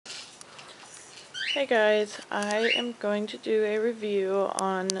Hey guys, I am going to do a review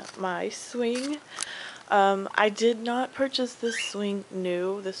on my swing. I did not purchase this swing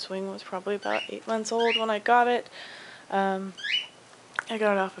new. This swing was probably about 8 months old when I got it. I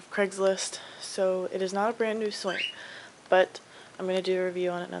got it off of Craigslist, so it is not a brand new swing, but I'm going to do a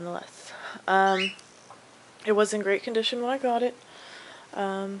review on it nonetheless. It was in great condition when I got it.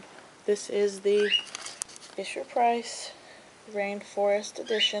 This is the Fisher-Price Rainforest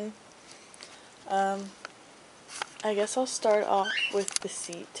Edition. I guess I'll start off with the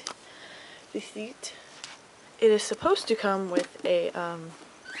seat. The seat, it is supposed to come with a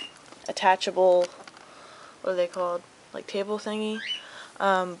attachable, what are they called, like table thingy,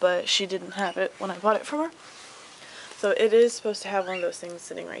 but she didn't have it when I bought it from her. So it is supposed to have one of those things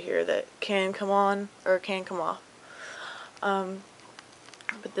sitting right here that can come on or can come off.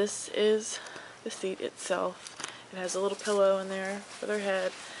 But this is the seat itself. It has a little pillow in there for their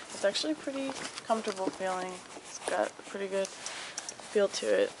head. It's actually pretty comfortable feeling. It's got a pretty good feel to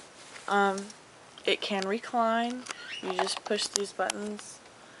it. It can recline. You just push these buttons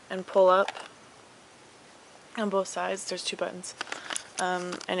and pull up on both sides. There's 2 buttons.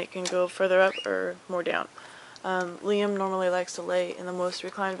 And it can go further up or more down. Liam normally likes to lay in the most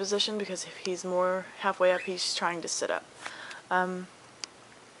reclined position because if he's more halfway up, he's trying to sit up. And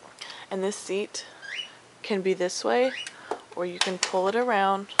this seat can be this way, or you can pull it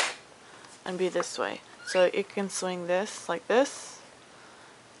around and be this way. So it can swing this like this.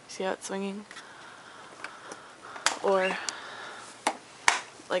 See how it's swinging? Or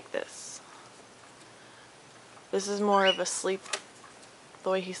like this. This is more of a sleep, the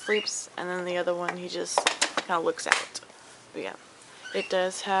way he sleeps, and then the other one he just kind of looks out. But yeah, it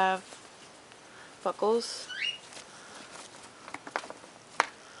does have buckles.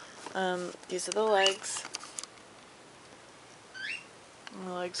 These are the legs. And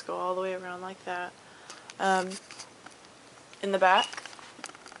the legs go all the way around like that. In the back,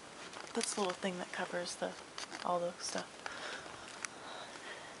 that's the little thing that covers all the stuff.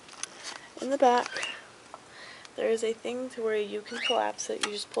 In the back, there is a thing to where you can collapse it.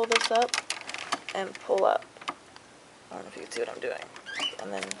 You just pull this up and pull up. I don't know if you can see what I'm doing.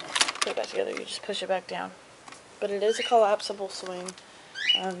 And then put it back together. You just push it back down. But it is a collapsible swing.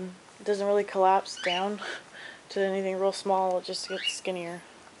 It doesn't really collapse down to anything real small. It just gets skinnier.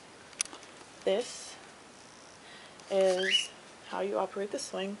 This is how you operate the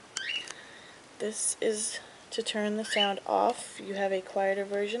swing. This is to turn the sound off. You have a quieter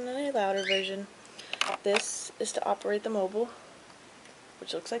version and a louder version. This is to operate the mobile,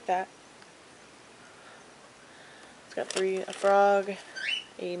 which looks like that. It's got 3, a frog,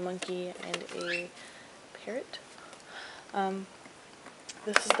 a monkey, and a parrot.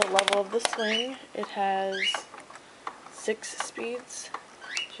 This is the level of the swing. It has 6 speeds.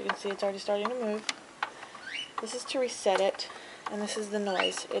 As you can see, it's already starting to move. This is to reset it, and this is the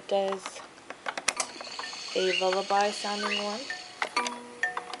noise. It does a lullaby sounding one,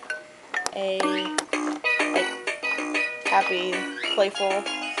 a happy, playful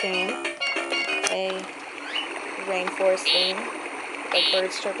theme, a rainforest theme, like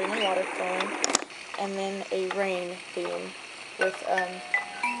birds chirping and water flowing, and then a rain theme with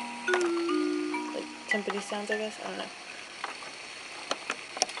like timpani sounds, I guess. I don't know.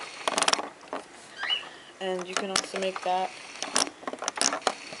 And you can also make that,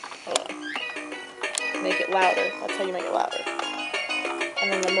 make it louder. That's how you make it louder.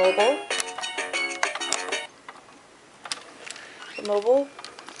 And then the mobile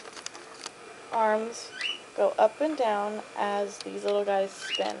arms go up and down as these little guys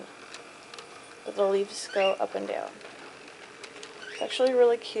spin. But the leaves go up and down. It's actually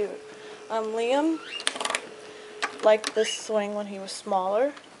really cute. Liam liked this swing when he was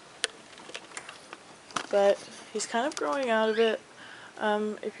smaller, but he's kind of growing out of it.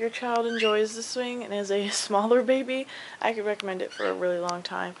 If your child enjoys the swing and is a smaller baby, I could recommend it for a really long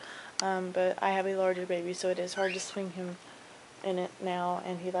time. But I have a larger baby, so it is hard to swing him in it now,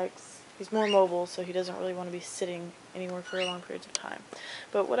 and he's more mobile, so he doesn't really want to be sitting anywhere for long periods of time.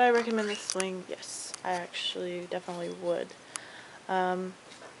 But would I recommend this swing? Yes, I actually definitely would. In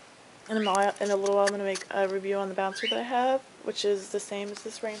a little while I'm going to make a review on the bouncer that I have, which is the same as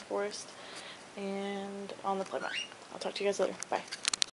this Rainforest, and on the playmat. I'll talk to you guys later. Bye.